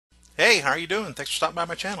Hey, how are you doing? Thanks for stopping by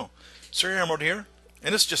my channel. Siri Emerald here,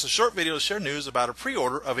 and this is just a short video to share news about a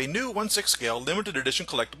pre-order of a new 1/6 scale limited edition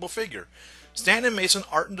collectible figure. Stanton Mason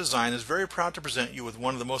Art and Design is very proud to present you with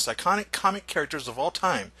one of the most iconic comic characters of all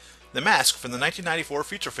time, the Mask from the 1994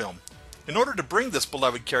 feature film. In order to bring this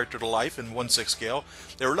beloved character to life in 1/6 scale,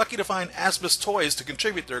 they were lucky to find Asmus Toys to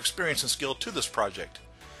contribute their experience and skill to this project.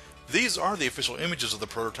 These are the official images of the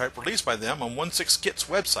prototype released by them on 1/6kit's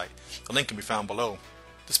website. The link can be found below.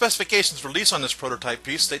 The specifications released on this prototype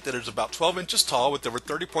piece state that it is about 12 inches tall with over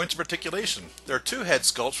 30 points of articulation. There are two head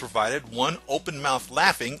sculpts provided, one open mouth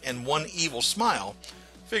laughing and one evil smile.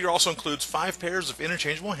 The figure also includes 5 pairs of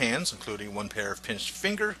interchangeable hands, including 1 pair of pinched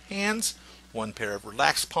finger hands, 1 pair of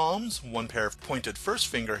relaxed palms, 1 pair of pointed first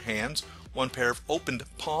finger hands, 1 pair of opened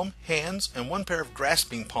palm hands, and 1 pair of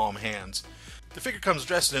grasping palm hands. The figure comes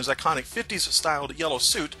dressed in his iconic 50s styled yellow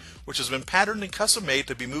suit, which has been patterned and custom made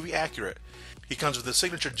to be movie accurate. He comes with a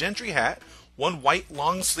signature gentry hat, 1 white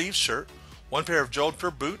long sleeve shirt, 1 pair of jeweled fur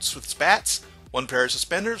boots with spats, 1 pair of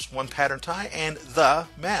suspenders, 1 pattern tie, and the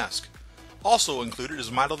mask. Also included is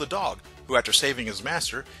Milo the dog, who after saving his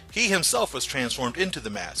master, he himself was transformed into the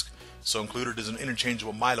mask. So included is an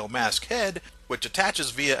interchangeable Milo mask head, which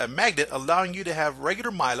attaches via a magnet, allowing you to have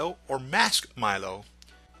regular Milo or mask Milo.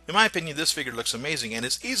 In my opinion, this figure looks amazing and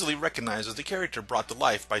is easily recognized as the character brought to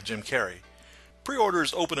life by Jim Carrey. Pre-order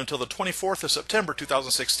is open until the 24th of September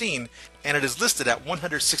 2016, and it is listed at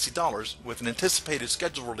 $160 with an anticipated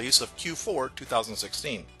scheduled release of Q4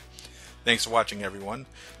 2016. Thanks for watching, everyone.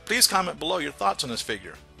 Please comment below your thoughts on this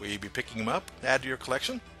figure. Will you be picking him up to add to your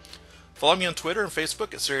collection? Follow me on Twitter and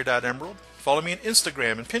Facebook at Siri.Emerald. Follow me on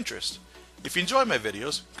Instagram and Pinterest. If you enjoy my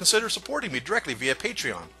videos, consider supporting me directly via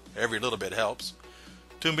Patreon. Every little bit helps.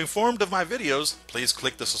 To be informed of my videos, please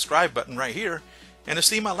click the subscribe button right here, and to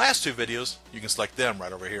see my last 2 videos, you can select them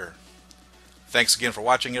right over here. Thanks again for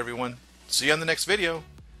watching, everyone. See you on the next video.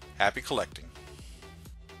 Happy collecting.